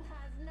hi?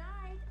 Last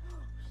night.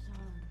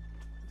 Son,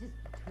 just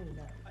between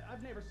us.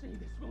 I've never seen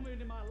this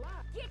woman in my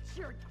life. Get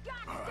your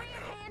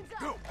goddamn hands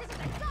up! Go. This is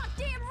a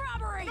goddamn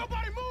robbery!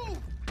 Nobody move!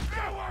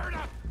 Nowhere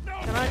to... No!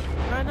 Can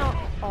I not?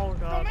 Oh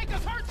god. Don't make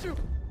us hurt you!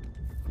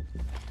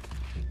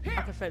 Here!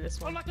 I can fit this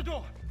one. Unlock the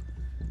door!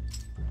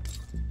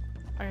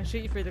 I can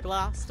shoot you through the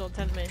glass, don't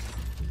tempt me.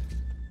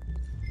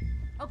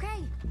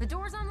 Okay, the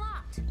door's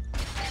unlocked.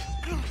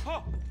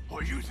 Oh,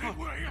 you think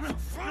we're here for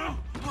fun?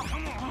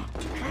 Come on!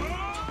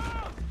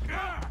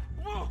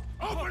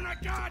 Open the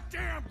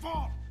goddamn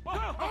vault!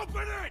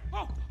 Open it!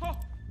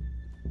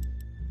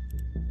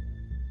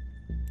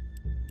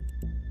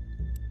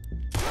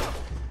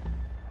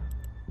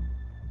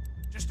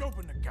 Just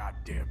open the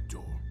goddamn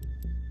door.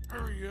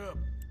 Hurry up.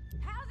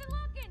 How's it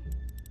looking?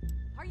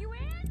 Are you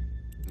in?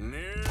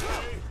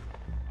 Nearly.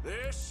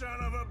 This son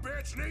of a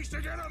bitch needs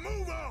to get a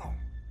move on.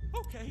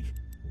 Okay.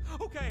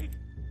 Okay.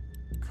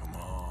 Come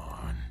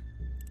on.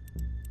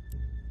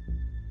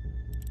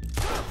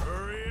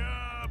 Hurry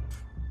up.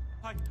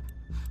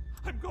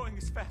 I'm going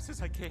as fast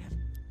as I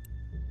can.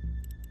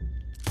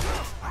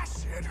 I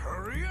said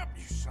hurry up,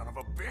 you son of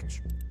a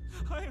bitch.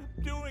 I am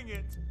doing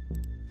it.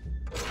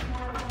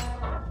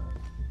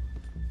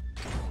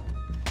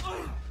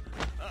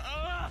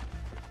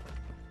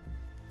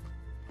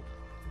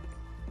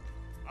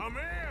 I'm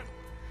in.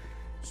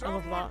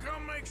 love Someone that.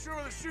 come make sure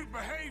the chute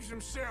behaves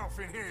himself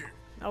in here.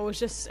 I was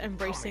just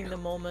embracing the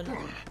moment.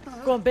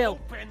 Go on, Bill.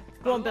 Open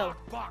Go on, Bill.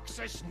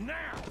 boxes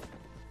now.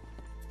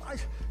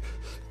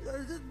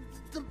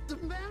 The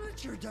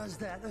manager does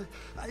that.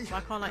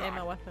 Why can't I aim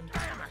my weapon?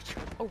 Damn it.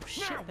 Oh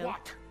shit, Now Bill.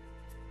 what?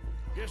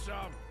 Guess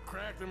I'll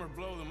crack them or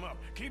blow them up.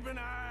 Keep an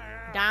eye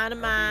out.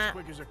 Dynamite. I'll be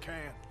as quick as I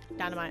can.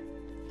 Dynamite.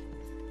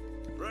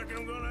 Reckon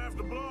I'm gonna have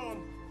to blow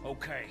them.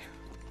 Okay.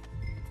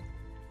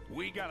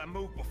 We gotta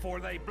move before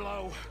they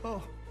blow.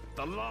 Oh.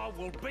 The law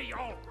will be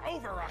all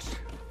over us.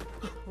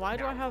 Why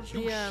do I have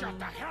You the shut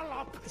the hell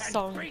up and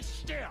song be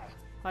still.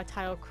 by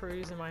Tile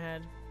Cruise in my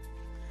head?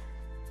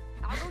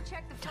 I'll go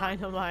check the front.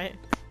 Dynamite.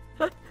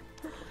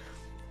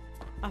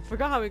 I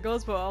forgot how it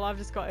goes, but all I've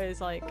just got is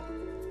like,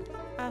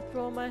 I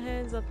throw my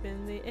hands up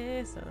in the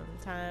air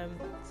sometime,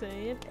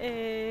 saying,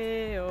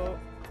 "Ayo,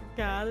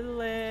 gotta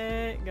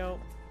let go."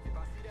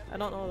 I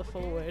don't know the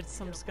full words,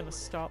 so I'm just gonna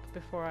stop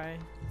before I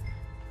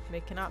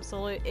make an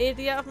absolute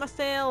idiot of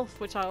myself,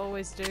 which I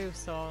always do.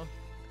 So,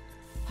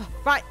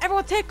 right,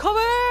 everyone, take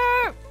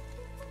cover!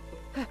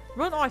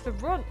 Run, Arthur,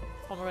 run!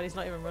 Oh my god, he's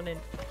not even running.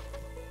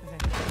 Okay.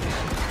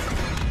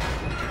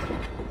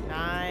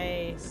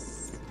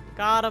 Nice.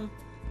 Got him.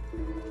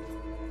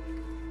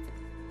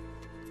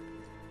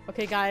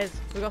 Okay, guys,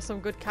 we got some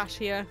good cash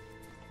here.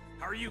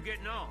 How are you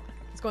getting on?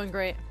 It's going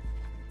great.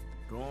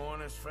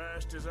 Going as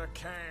fast as I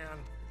can.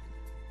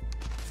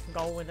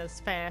 Going as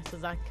fast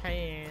as I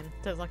can.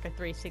 Does like a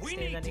 360 We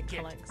and need then to he get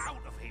collects. out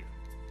of here.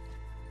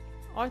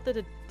 Arthur,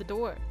 the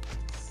door.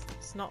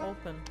 It's not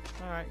open.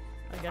 Alright,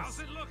 I How's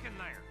guess. it looking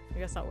there? I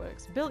guess that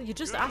works. Bill, you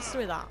just Good. asked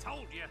me that.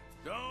 Told you.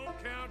 Don't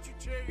count your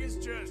chickens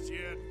just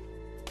yet.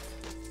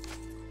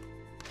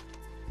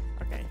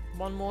 Okay,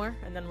 one more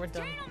and then we're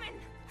done. Gentlemen,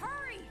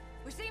 hurry!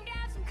 We seem to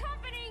have some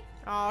company.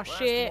 Oh Last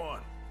shit.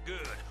 one.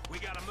 Good. We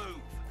gotta move.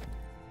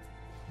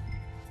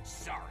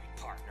 Sorry,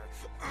 partner.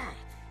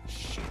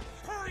 Shit.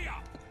 Hurry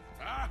up.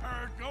 I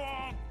heard. Go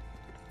on.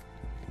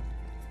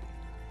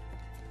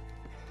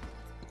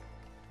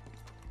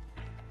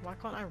 Why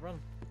can't I run?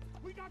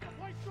 We got the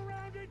place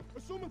surrounded.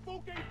 Assuming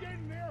folk ain't dead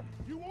in there,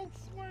 you won't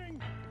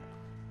swing.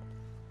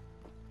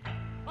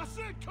 I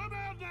said come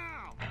out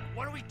now.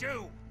 What do we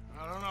do?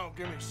 I don't know.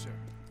 Give me a second.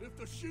 If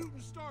the shooting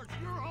starts,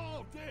 you're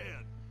all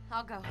dead.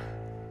 I'll go.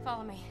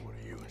 Follow me. What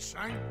are you,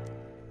 insane?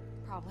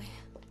 Probably.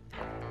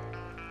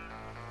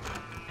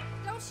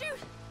 Don't shoot!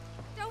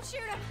 Don't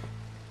shoot him!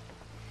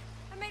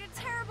 I made a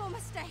terrible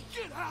mistake.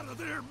 Get out of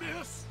there,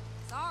 miss.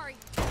 Sorry.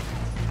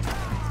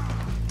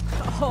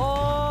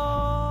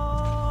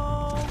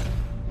 Oh!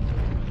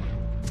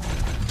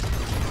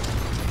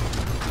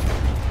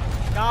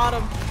 Got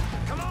him.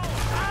 Come on.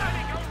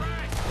 Somebody go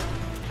right.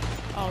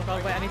 Oh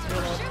god, wait, I need to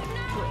reload.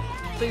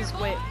 Please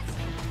wait.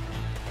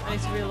 I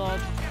need to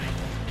reload.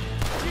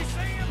 You see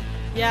him?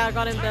 Yeah, I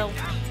got him, Bill.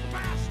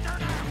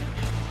 Bastard.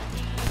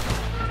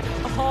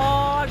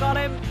 Oh, I got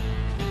him.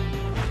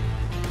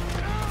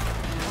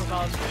 Oh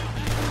god.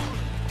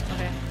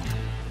 Okay.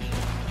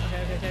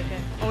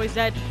 Okay. Oh, he's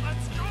dead.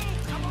 Let's go.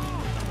 Come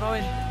on. I'm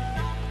going.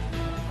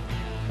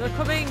 They're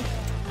coming.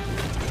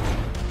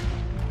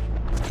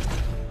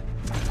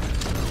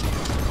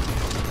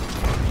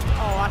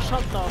 Oh, I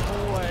shot the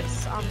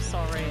horse. I'm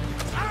sorry.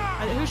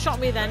 Who shot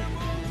me then?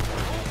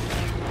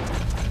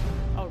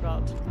 Oh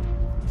god.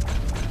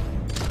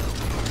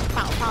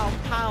 Pow, pow,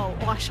 pow.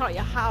 Oh, I shot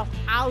your half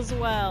as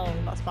well.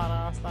 That's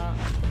badass, that.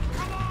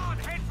 Come on.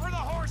 Head for the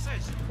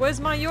horses. Where's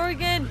my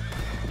Jurgen?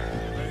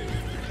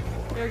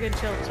 Jurgen,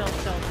 chill.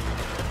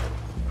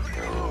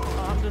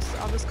 Oh,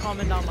 I'm just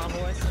calming down my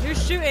horse.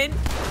 Who's shooting?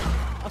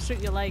 I'll shoot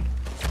your leg.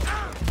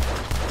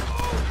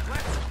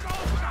 Let's go.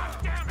 God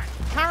damn it.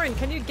 Karen,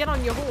 can you get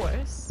on your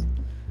horse?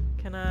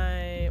 Can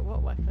I...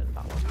 What weapon?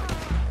 That one.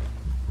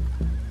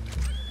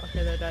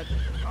 Okay, they're dead.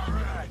 All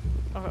right.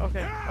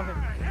 Okay.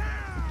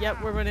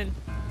 Yep, we're running.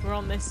 We're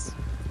on this.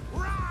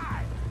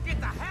 Right. Get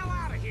the hell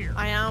out of here.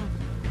 I am.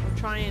 I'm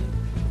trying.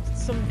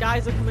 Some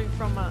guys are coming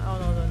from my... Oh,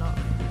 no, they're not.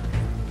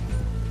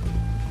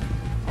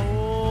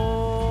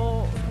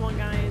 Oh, come on,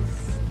 guys.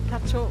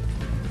 Catch up.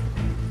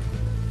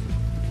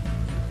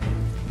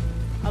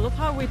 I love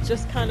how we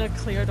just kind of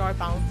cleared our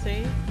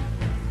bounty.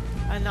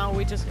 And now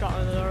we just got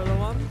another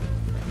one.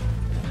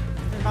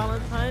 And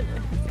Valentine.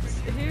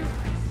 Who?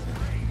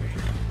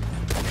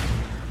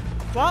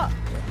 What?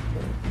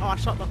 Oh, I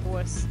shot the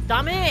horse.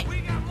 Damn it! We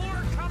got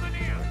more coming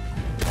in.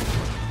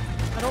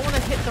 I don't want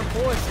to hit the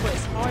horse, but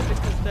it's hard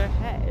because their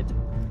head is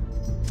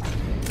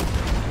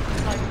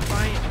like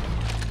right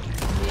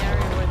in the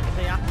area where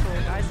the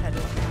actual guy's head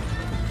is.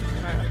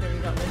 Alright, okay, we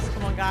got this.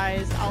 Come on,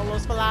 guys.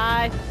 Outlaws for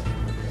life.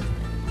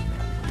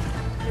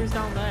 Who's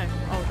down there?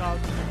 Oh god.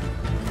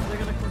 They're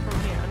gonna come from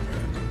here.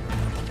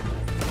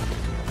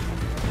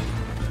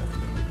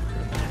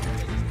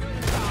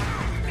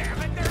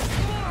 Damn it, there's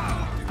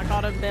more. I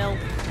got him, Bill.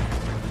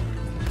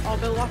 Oh,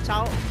 Bill, watch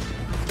out.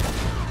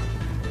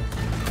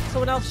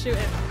 Someone else shoot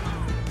him.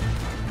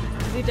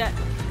 Is he dead?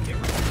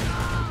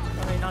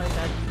 Okay, now he's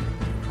dead.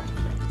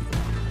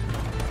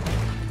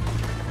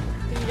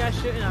 Who are you guys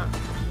shooting at?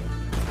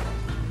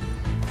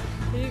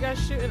 Who are you guys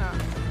shooting at?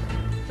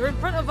 They're in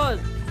front of us!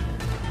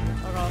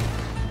 Oh god.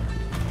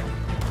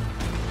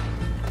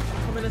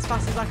 I'm coming as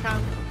fast as I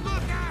can.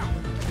 Look out.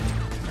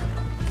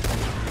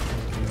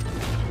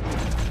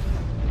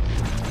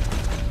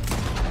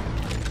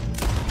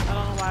 I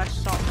don't know why I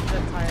shot the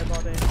entire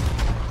body.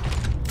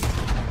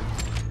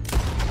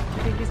 I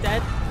think he's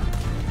dead.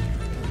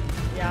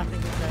 Yeah, I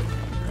think he's dead.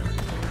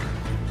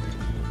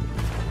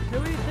 Who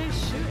are they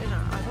shooting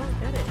at? I don't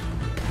get it.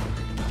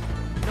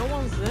 No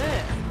one's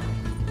there.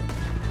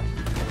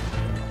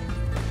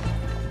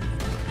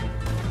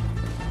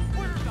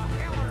 Where the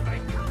hell are they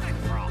coming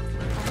from?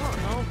 I don't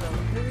know, Bill.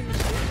 Who are you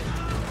shooting?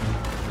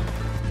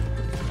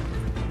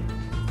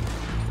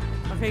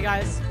 Okay,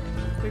 guys.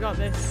 We got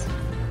this.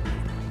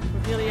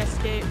 We've nearly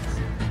escaped.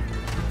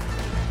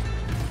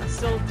 I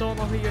still don't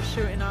know who you're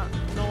shooting at.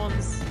 No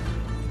one's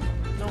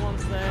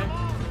there. Come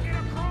on, get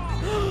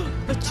across!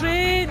 The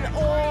train!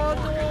 Oh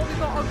no, we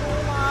gotta go,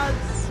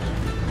 lads.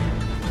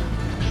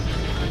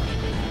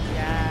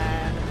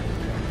 Yeah.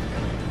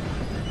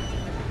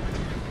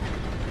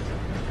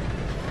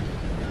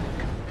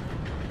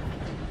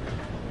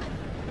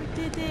 We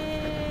did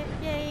it!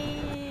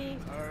 Yay!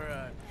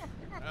 Alright.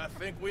 I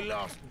think we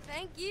lost him.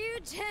 Thank you,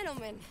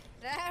 gentlemen.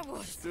 That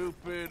was...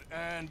 Stupid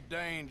and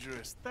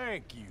dangerous.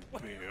 Thank you,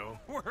 Bill.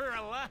 We're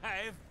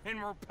alive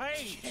and we're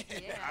paid.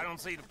 Yeah. I don't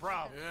see the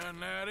problem. Yeah,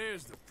 and that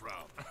is the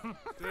problem.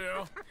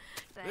 Still,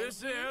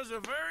 this is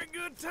a very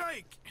good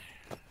take.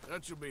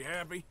 Dutch will be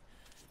happy,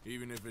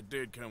 even if it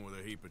did come with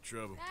a heap of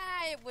trouble.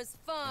 Ah, it was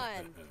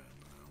fun.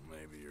 Well,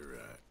 maybe you're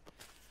right.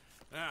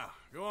 Now,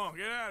 go on,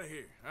 get out of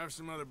here. I have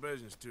some other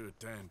business to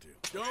attend to.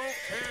 Don't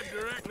head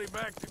directly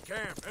back to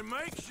camp, and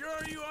make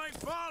sure you ain't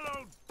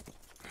followed.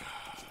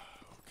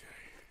 Okay.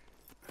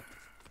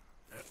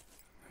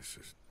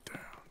 Mrs.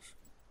 Downs.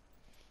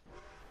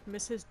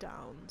 Mrs.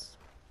 Downs.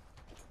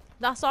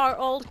 That's our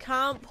old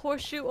camp,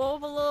 Horseshoe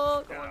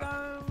Overlook. Oh my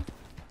god.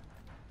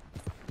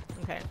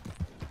 Okay.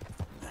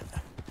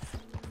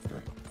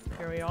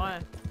 Here we are.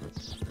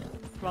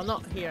 Well,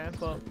 not here,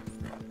 but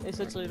it's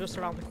literally just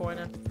around the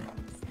corner.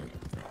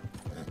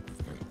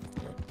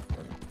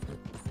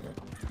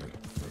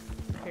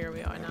 Here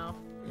we are now.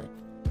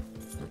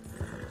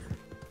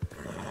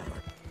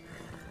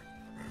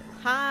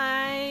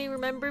 Hi,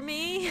 remember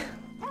me?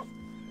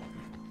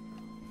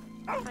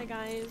 Hi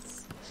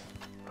guys.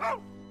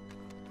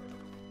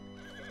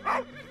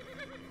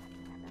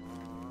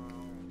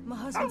 My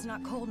husband's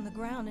not cold in the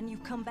ground and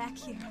you've come back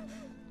here.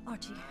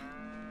 Archie,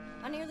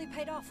 I nearly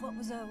paid off what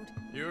was owed.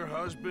 Your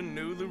husband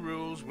knew the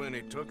rules when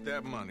he took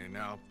that money.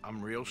 Now,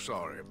 I'm real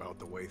sorry about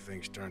the way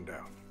things turned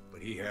out.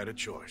 But he had a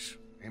choice.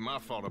 Ain't my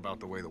fault about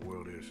the way the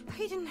world is.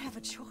 He didn't have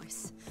a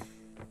choice.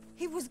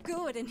 He was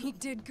good and he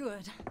did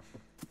good.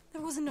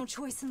 There wasn't no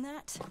choice in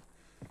that.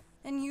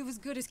 And you've as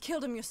good as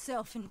killed him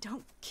yourself, and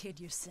don't kid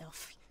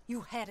yourself.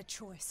 You had a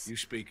choice. You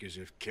speak as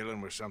if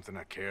killing was something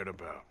I cared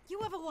about.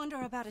 You ever wonder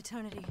about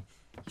eternity?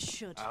 You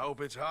should. I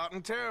hope it's hot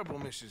and terrible,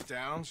 Mrs.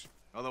 Downs.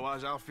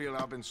 Otherwise, I'll feel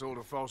I've been sold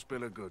a false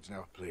bill of goods.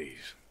 Now,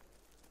 please,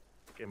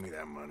 give me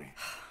that money.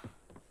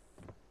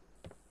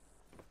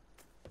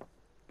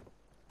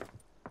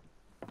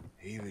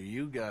 Either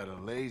you got a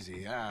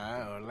lazy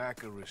eye or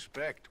lack of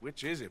respect.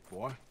 Which is it,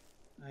 boy?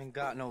 I ain't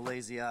got no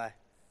lazy eye.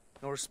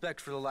 No respect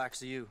for the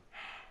likes of you.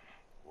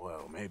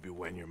 Well, maybe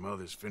when your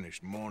mother's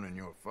finished mourning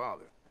your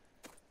father,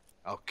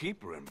 I'll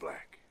keep her in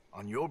black,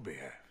 on your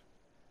behalf.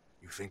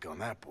 You think on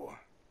that, boy?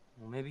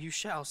 Well, maybe you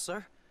shall,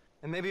 sir.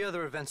 And maybe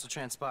other events will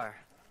transpire.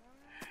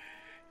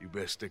 You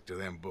best stick to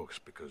them books,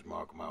 because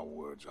mark my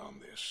words on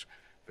this.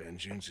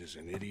 Vengeance is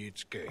an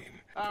idiot's gain.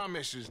 Ah,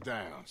 Mrs.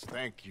 Downs,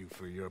 thank you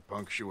for your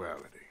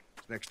punctuality.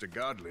 It's next to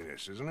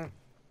godliness, isn't it?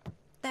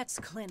 That's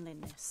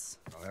cleanliness.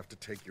 I'll have to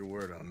take your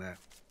word on that.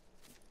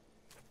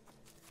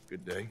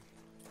 Good day.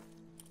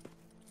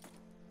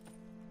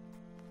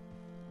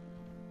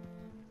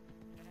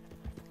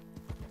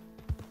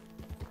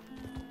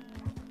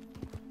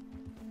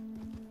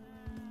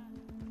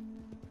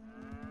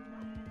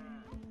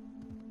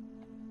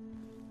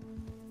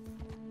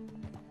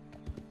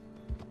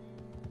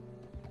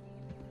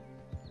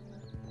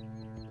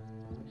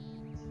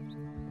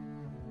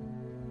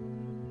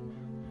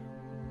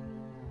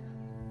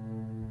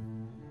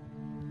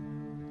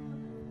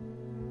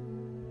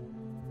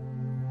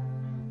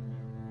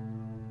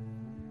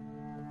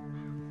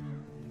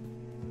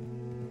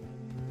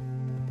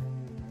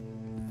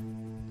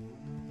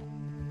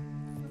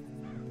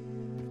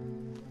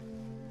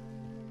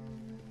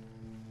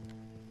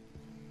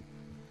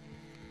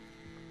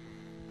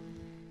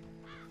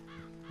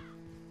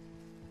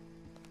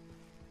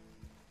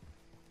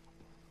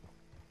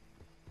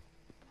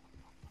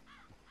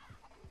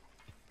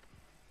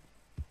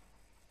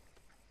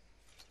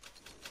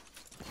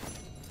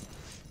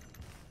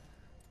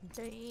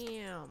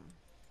 Damn.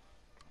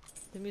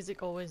 The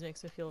music always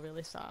makes me feel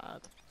really sad.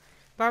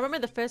 But I remember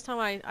the first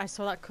time I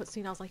saw that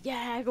cutscene, I was like,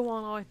 yeah, go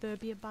on, Arthur,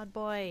 be a bad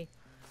boy.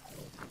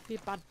 Be a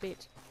bad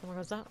bitch. Oh my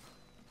god, is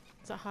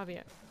that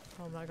Javier?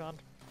 Oh my god.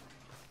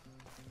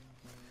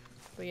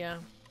 But yeah.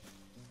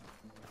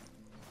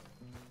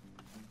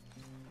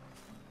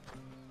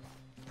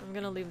 I'm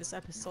gonna leave this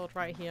episode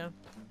right here.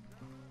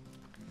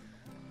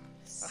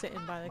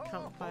 Sitting by the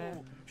campfire.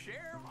 Oh,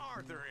 Sheriff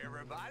Arthur,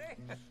 everybody.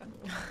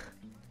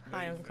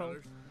 Hi, Hey, Uncle.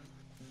 fellas.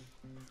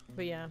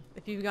 But yeah,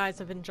 if you guys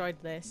have enjoyed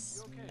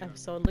this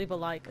episode, leave a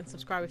like and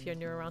subscribe if you're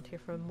new around here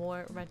for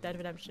more Red Dead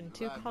Redemption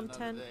 2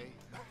 content.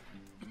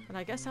 And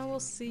I guess I will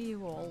see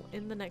you all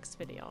in the next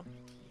video.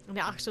 And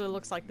it actually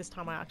looks like this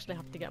time I actually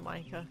have to get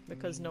Micah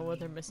because no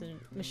other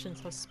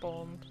missions have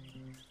spawned.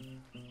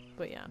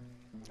 But yeah,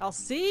 I'll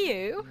see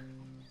you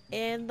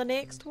in the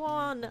next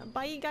one.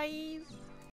 Bye guys!